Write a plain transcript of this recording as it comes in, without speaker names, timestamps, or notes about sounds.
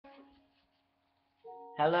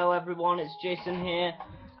Hello everyone, it's Jason here,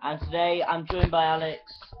 and today I'm joined by Alex.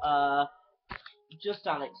 Just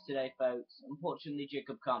Alex today, folks. Unfortunately,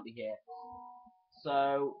 Jacob can't be here.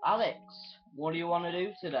 So, Alex, what do you want to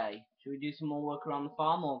do today? Should we do some more work around the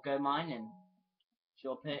farm or go mining? It's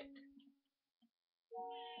your pick.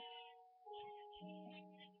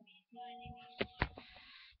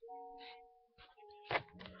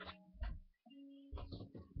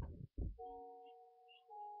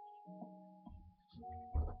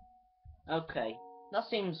 Okay, that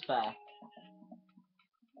seems fair.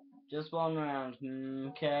 Just one round,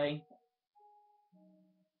 okay.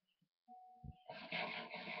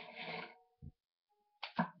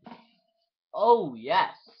 Oh,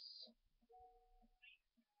 yes!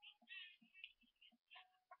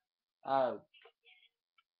 Oh.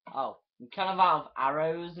 Oh, I'm kind of out of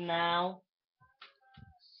arrows now.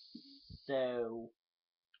 So,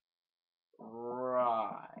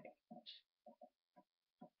 right.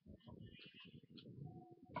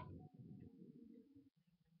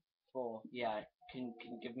 Four, yeah, can you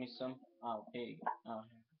give me some? Oh, here you go. Oh.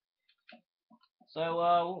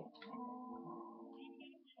 So,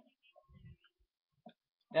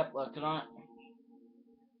 yep, working on it.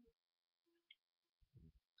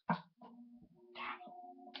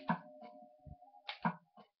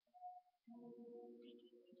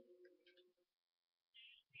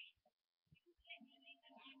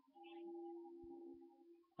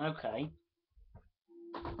 Okay.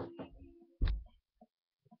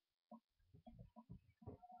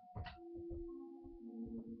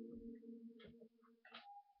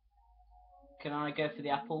 Can I go for the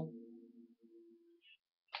apple?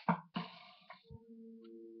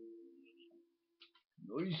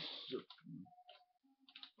 Nice.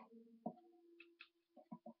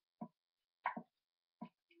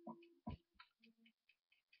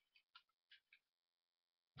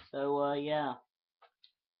 So, yeah.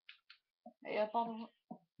 Yeah, by the way,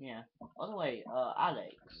 yeah. By the way,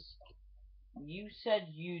 Alex, you said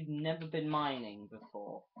you'd never been mining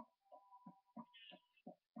before.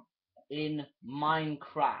 In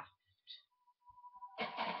Minecraft.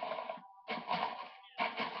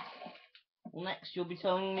 Well, next you'll be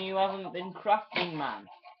telling me you haven't been crafting, man.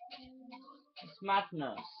 It's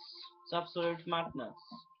madness. It's absolute madness.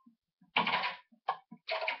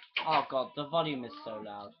 Oh god, the volume is so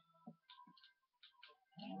loud.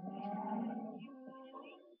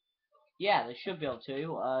 Yeah, they should be able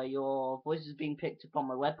to. Your voice is being picked up on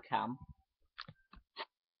my webcam.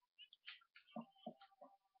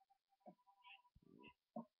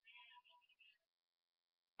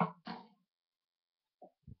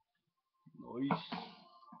 Nice.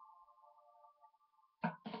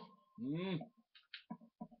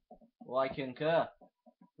 Well, I concur.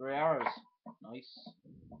 3 hours. Nice.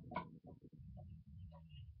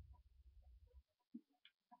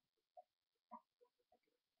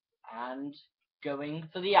 And going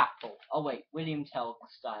for the apple. Oh wait, William Tell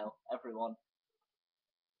style, everyone.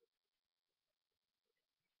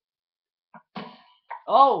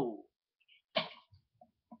 Oh!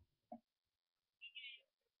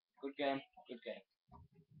 Good game, good game.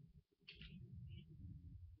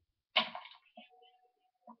 I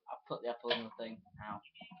put the apple in the thing. Ow.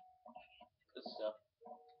 Good stuff.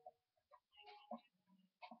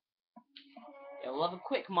 Yeah, we'll have a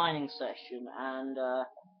quick mining session, and I'll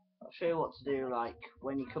show you what to do, like,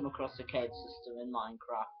 when you come across a cave system in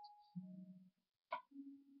Minecraft.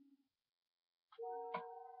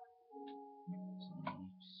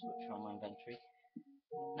 Switch on my inventory.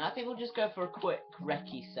 Now, I think we'll just go for a quick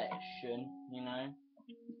recce session, you know?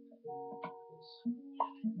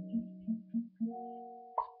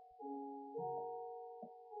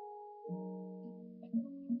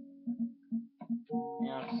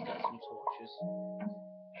 Yeah, I'll just get some torches.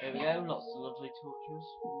 There we go, lots of lovely torches.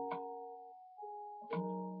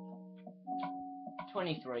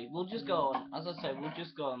 23. We'll just go on, as I say, we'll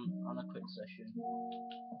just go on a quick session.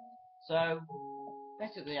 So,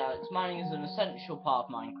 basically, Alex, mining is an essential part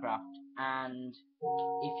of Minecraft, and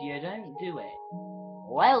if you don't do it,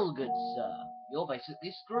 well, good sir, you're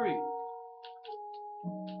basically screwed.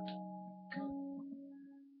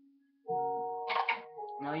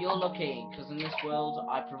 Now, you're lucky, because in this world,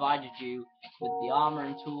 I provided you with the armor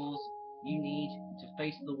and tools you need to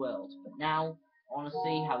face the world. But now, I want to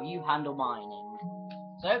see how you handle mining.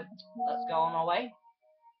 So, let's go on our way.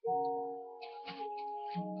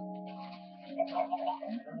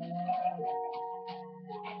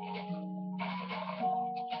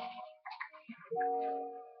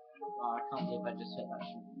 Oh, I can't believe I just hit that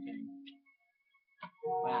sugar cane.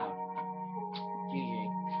 Wow. GG.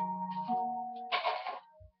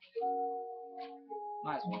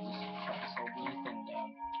 Nice one. just shut this whole bloody thing down.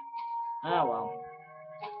 Oh well.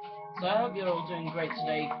 So I hope you're all doing great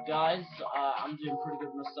today, guys. I'm doing pretty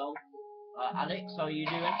good myself. Alex, how are you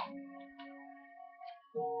doing?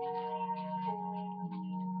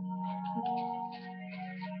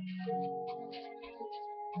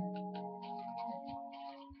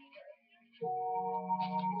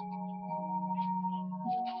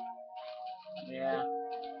 Yeah.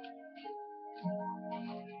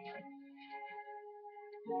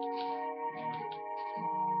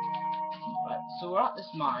 Right, so we're at this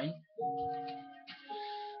mine.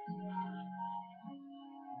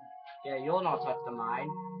 Yeah, you're not at the mine.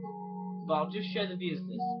 But I'll just show the views of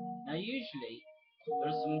this. Now usually,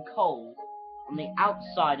 there's some coal on the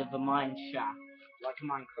outside of the mine shaft, like a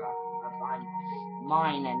Minecraft,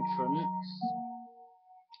 mine entrance.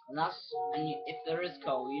 And if there is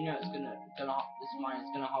coal, you know it's this mine is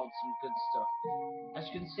gonna hold some good stuff. As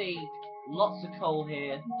you can see, lots of coal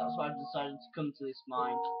here. That's why I've decided to come to this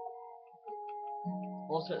mine.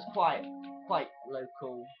 Also, it's quite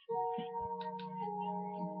local.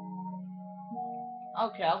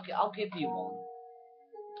 Okay, I'll give you one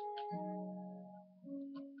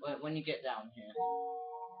when you get down here.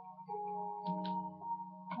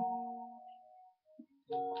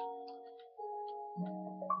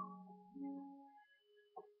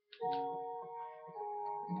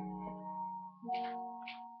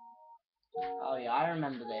 Oh yeah, I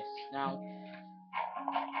remember this. Now,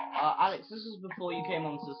 Alex, this was before you came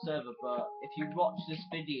onto the server, but if you watch this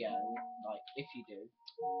video, like, if you do,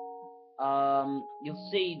 you'll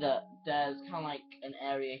see that there's kind of like an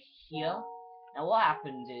area here. Now what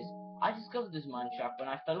happened is, I discovered this mine shaft when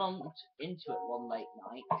I fell into it one late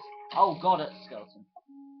night. Oh god, it's a skeleton.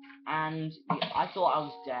 And I thought I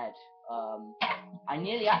was dead. I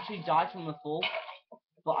nearly actually died from the fall,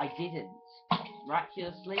 but I didn't.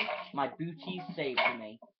 Miraculously, my booty saved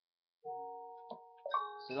me.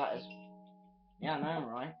 So that is... Yeah, I know,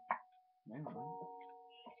 right? I know,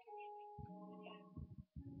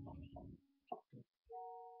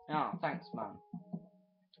 right? Oh, thanks, man.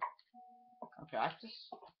 Okay, I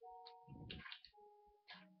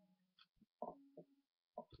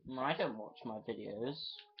don't watch my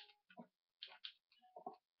videos.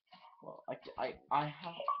 Well,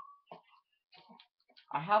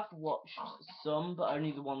 I have watched some, but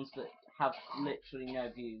only the ones that have literally no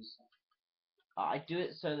views. I do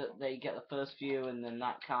it so that they get the first view, and then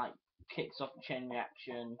that kind of kicks off a chain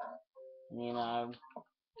reaction. You know.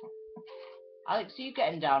 Alex, are you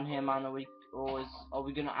getting down here, man? Are we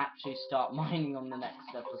gonna actually start mining on the next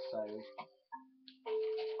episode?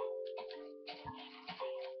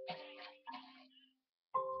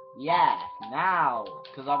 Yeah, now,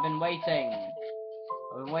 because I've been waiting.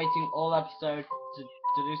 I've been waiting all episode to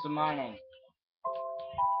do some mining.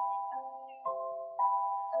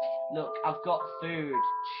 Look, I've got food.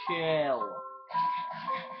 Chill.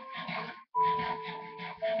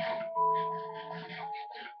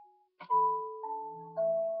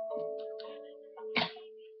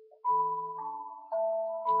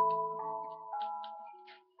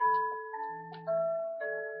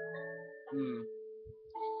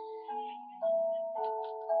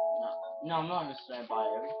 No, I'm not in a snow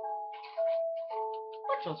biome.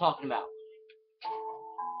 What you talking about?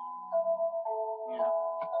 Yeah.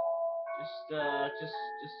 Just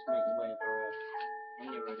make your way over when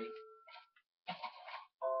you're ready.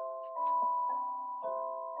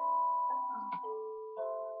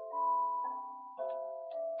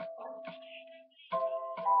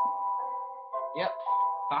 Yep.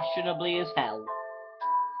 Fashionably as hell.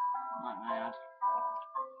 Might I add.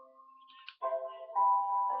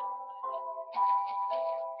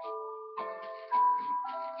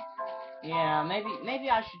 Yeah, maybe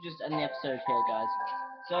I should just end the episode here, guys.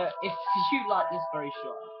 So if you like this very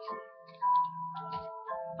short episode,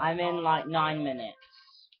 I'm in like 9 minutes.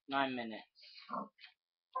 9 minutes.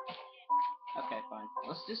 Okay, fine.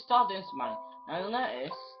 Let's just start doing some mining. Now you'll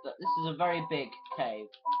notice that this is a very big cave.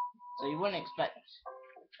 So you wouldn't expect...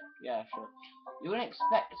 Yeah, sure. You wouldn't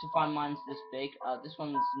expect to find mines this big. This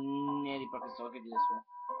one's nearly broken, so I'll give you this one.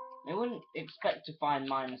 You wouldn't expect to find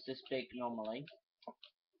mines this big normally.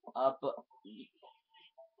 But...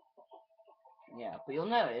 Yeah, but you'll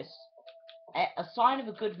notice... A sign of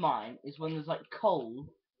a good mine is when there's, like, coal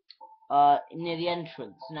near the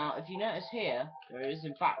entrance. Now, if you notice here, there is,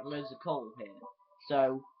 in fact, loads of coal here.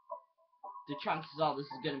 So... the chances are this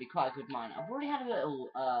is going to be quite a good mine. I've already had a little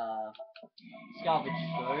salvage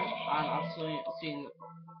through, and I've seen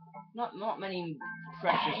not many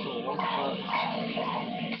precious ores,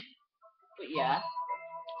 but yeah,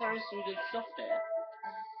 there is some good stuff here.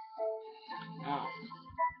 Oh.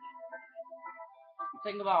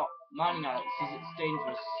 thing about mining, Alex, is it's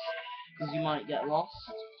dangerous because you might get lost.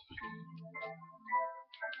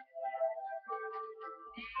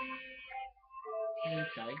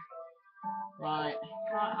 Okay. Right.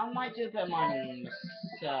 I might do a bit of mining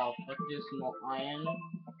myself. I could do some more iron.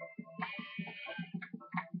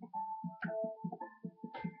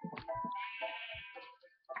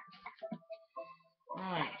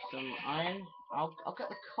 Right, some iron. I'll get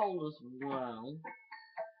the coal as well.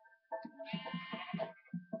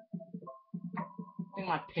 I think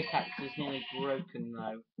my pickaxe is nearly broken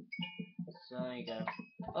though. So there you go.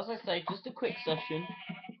 As I say, just a quick session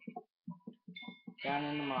down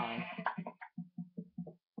in the mine.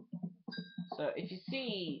 So if you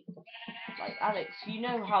see, like Alex, you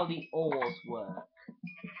know how the ores work.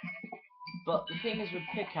 But the thing is with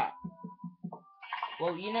pickaxe,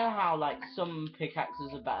 well, you know how like some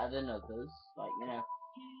pickaxes are better than others, like you know.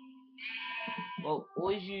 Well,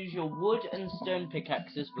 always use your wood and stone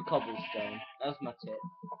pickaxes for cobblestone. That's my tip.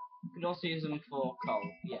 You can also use them for coal,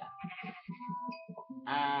 yeah.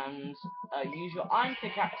 And use your iron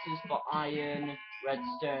pickaxes for iron,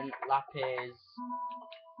 redstone, lapis,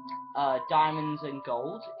 diamonds and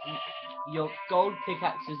gold. Your gold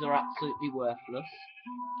pickaxes are absolutely worthless.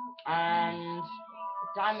 And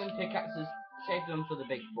diamond pickaxes, save them for the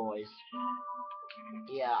big boys.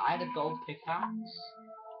 Yeah, I had a gold pickaxe.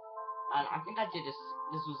 And I think I did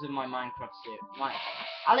this was in my Minecraft series.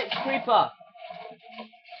 Alex Creeper!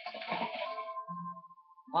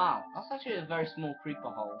 Wow, that's actually a very small creeper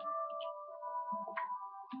hole.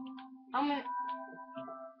 How many...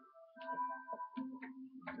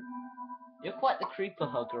 You're quite the creeper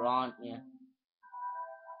hugger, aren't you?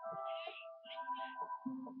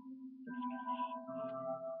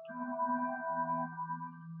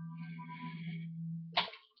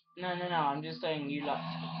 No, I'm just saying you like...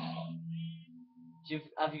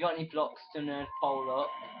 Have you got any blocks to nerd pole up?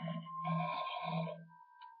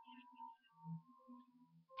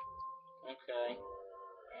 Okay.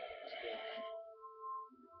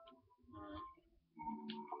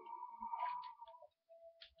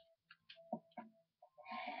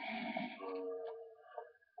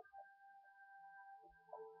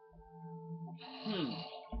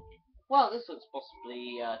 Well, this looks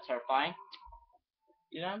possibly terrifying.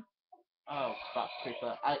 You know? Oh, crap,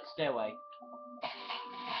 creeper. Alex, stay away.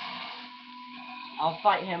 I'll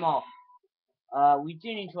fight him off. We do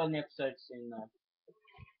need to end the episode soon, though.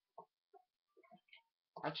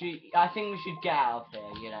 Actually, I think we should get out of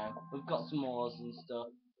here, you know. We've got some ores and stuff.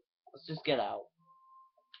 Let's just get out.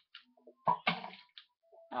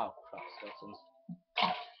 Oh, crap, skeletons.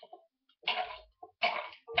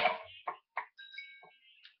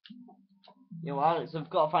 Yeah, well, Alex, I've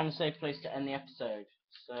got to find a safe place to end the episode.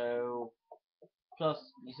 So, plus,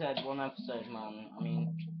 you said one episode, man. I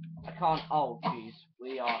mean, I can't... Oh, jeez.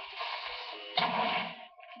 We are...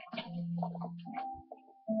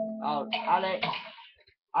 Oh, Alex!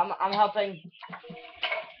 I'm helping.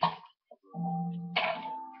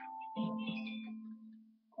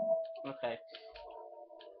 Okay.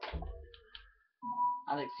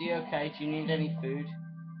 Alex, are you okay? Do you need any food?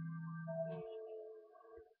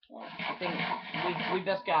 Well, I think we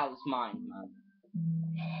best get out of this mine, man.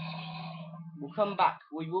 We'll come back.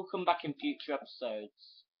 We will come back in future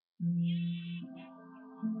episodes.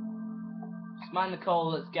 Just mind the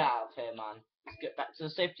coal. Let's get out of here, man. Let's get back to the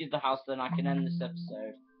safety of the house, then I can end this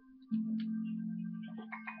episode.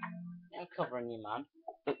 I'm covering you, man.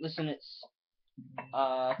 But listen, it's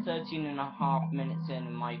 13.5 minutes in,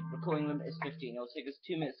 and my recording limit is 15. It'll take us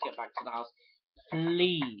 2 minutes to get back to the house.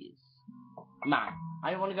 Please, man.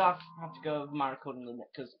 I don't want to have to go over my recording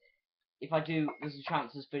limit, because if I do, there's a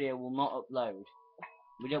chance this video will not upload.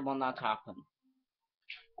 We don't want that to happen.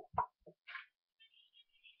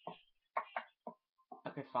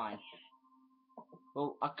 Okay, fine.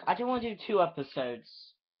 Well, I don't want to do 2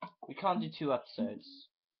 episodes. We can't do 2 episodes.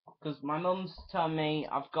 Because my mum's telling me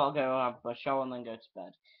I've got to go have a shower and then go to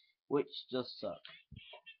bed. Which does suck.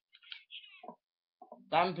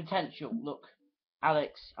 Damn potential. Look,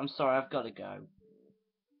 Alex, I'm sorry, I've got to go.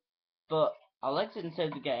 But I'll exit and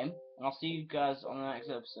save the game, and I'll see you guys on the next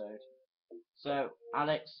episode. So,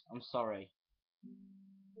 Alex, I'm sorry.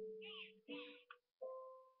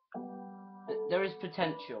 There is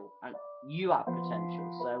potential, and you have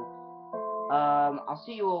potential, so I'll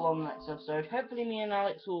see you all on the next episode. Hopefully me and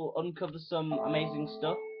Alex will uncover some amazing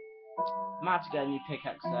stuff. I might have to get a new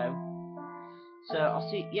pickaxe though. So I'll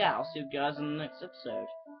see you guys in the next episode.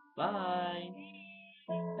 Bye.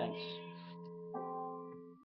 Thanks.